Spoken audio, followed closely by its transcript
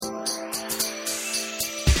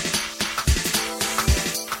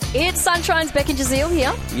It's Sunshine's Beck and Jazeel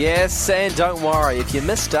here. Yes, and don't worry, if you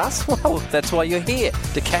missed us, well, that's why you're here,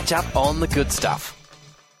 to catch up on the good stuff.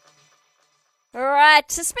 All right,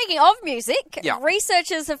 so speaking of music, Yeah.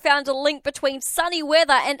 researchers have found a link between sunny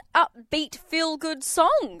weather and upbeat feel-good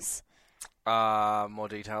songs. More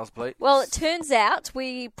details, please. Well, it turns out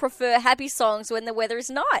we prefer happy songs when the weather is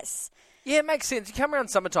nice. Yeah, it makes sense. You come around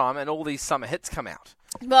summertime and all these summer hits come out.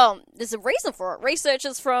 Well, there's a reason for it.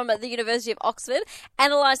 Researchers from the University of Oxford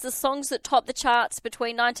analysed the songs that topped the charts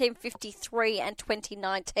between 1953 and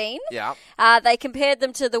 2019. Yeah. They compared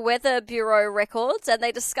them to the Weather Bureau records, and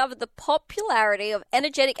they discovered the popularity of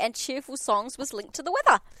energetic and cheerful songs was linked to the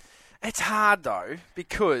weather. It's hard, though,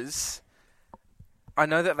 because I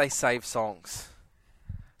know that they save songs.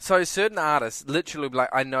 So certain artists literally be like,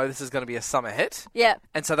 I know this is going to be a summer hit. Yeah.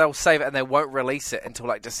 And so they'll save it and they won't release it until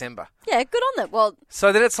like December. Yeah, good on them. Well,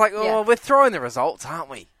 So then it's like, Yeah. we're throwing the results, aren't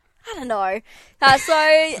we? I don't know. So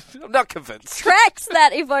I'm not convinced. tracks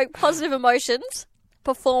that evoke positive emotions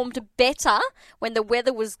performed better when the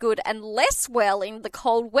weather was good and less well in the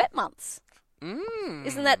cold, wet months.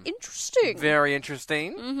 Isn't that interesting? Very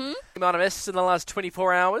interesting. Mm-hmm. You might have missed in the last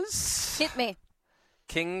 24 hours. Hit me.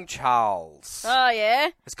 King Charles. Oh, yeah?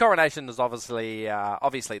 His coronation is obviously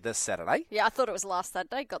this Saturday. Yeah, I thought it was last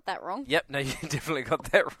Saturday. Got that wrong. Yep, no, you definitely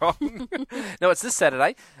got that wrong. No, it's this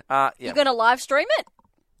Saturday. Yeah. You're going to live stream it?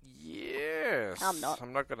 Yes. I'm not.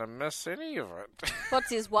 I'm not going to miss any of it. What's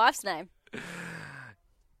his wife's name?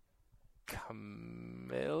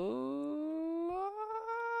 Camilla?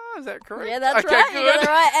 Is that correct? Yeah, that's okay, right. Good. You got it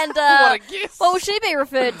right. And What a guess. what will she be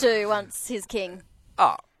referred to once he's king?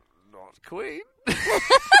 Oh, not Queen.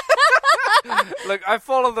 Look, I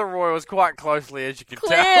follow the royals quite closely, as you can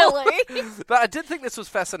tell. Clearly. But I did think this was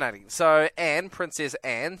fascinating. So Princess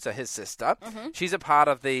Anne, so his sister, she's a part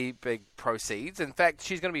of the big proceeds. In fact,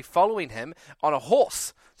 she's going to be following him on a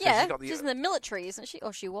horse. So Yeah, she's got the, she's in the military, isn't she?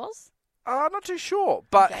 Or she was? I'm not too sure,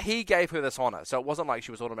 but Okay. he gave her this honour, so it wasn't like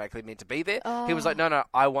she was automatically meant to be there. He was like, no,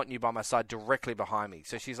 I want you by my side directly behind me.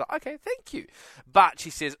 So she's like, okay, thank you. But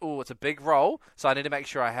she says, it's a big role, so I need to make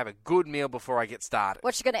sure I have a good meal before I get started.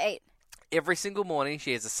 What's she going to eat? Every single morning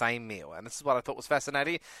she has the same meal, and this is what I thought was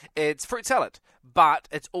fascinating. It's fruit salad, but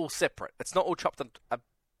it's all separate. It's not all chopped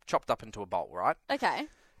up into a bowl, right? Okay.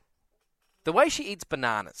 The way she eats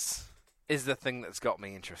bananas is the thing that's got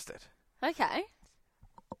me interested. Okay.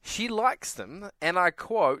 She likes them, and I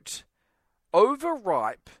quote,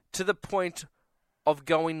 overripe to the point of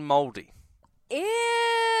going mouldy.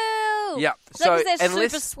 Ew. Yeah. So they're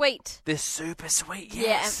unless- super sweet. They're super sweet, Yeah,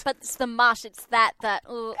 yes. but it's the mush. It's that.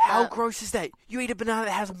 How gross is that? You eat a banana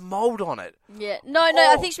that has mold on it. Yeah. No, I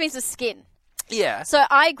Oh. think she means the skin. Yeah. So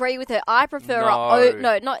I agree with her. I prefer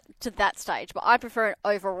No. not to that stage, but I prefer an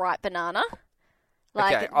overripe banana.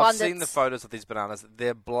 Like Okay, one I've seen the that's- photos of these bananas.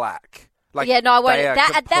 They're black. Like, yeah, no, I won't. they are At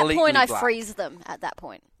that point, completely I black. freeze them. At that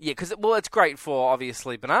point, Yeah, because it's great for,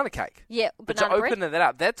 obviously, banana cake. yeah, But banana to bread. open that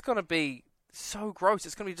up, that's going to be so gross.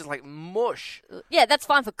 It's going to be just like mush. Yeah, that's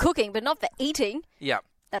fine for cooking, but not for eating. Yeah,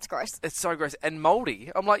 That's gross. it's so gross. And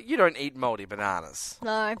moldy. I'm like, you don't eat moldy bananas.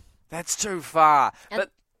 No. That's too far. And-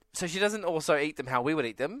 But so she doesn't also eat them how we would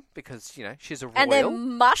eat them because, she's a royal. And they're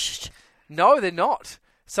mushed. No, they're not.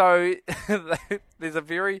 So there's a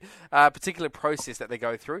very particular process that they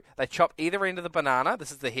go through. They chop either end of the banana. This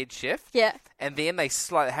is the head chef. Yeah. And then they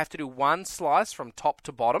have to do one slice from top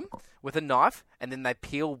to bottom with a knife, and then they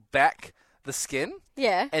peel back the skin,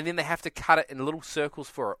 Yeah. and then they have to cut it in little circles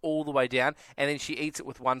for her all the way down, and then she eats it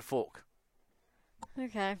with one fork.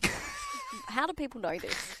 Okay. How do people know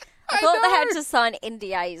this? I thought they had to sign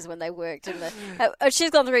NDAs when they worked in the. She's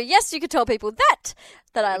gone through. Yes, you could tell people that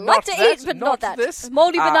I like Not to that, eat, but not not that. this.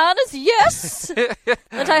 Moldy bananas, yes.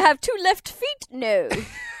 That I have 2 left feet, no.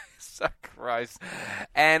 So gross.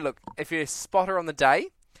 And look, if you spot her on the day,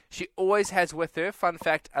 she always has with her, fun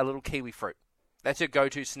fact, a little kiwi fruit. That's her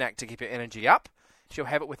go-to snack to keep her energy up. She'll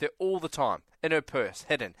have it with her all the time, in her purse,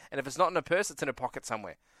 hidden. And if it's not in her purse, it's in her pocket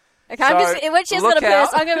somewhere. Okay, when she's got a look purse,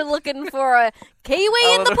 out. I'm going to be looking for a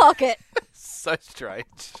kiwi in the pocket. So strange.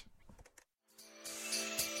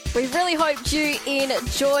 We really hoped you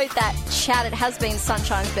enjoyed that chat. It has been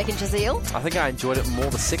Sunshine's Beck and Jazeel. I think I enjoyed it more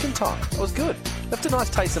the second time. It was good. Left a nice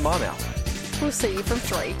taste in my mouth. We'll see you from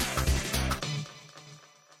 3.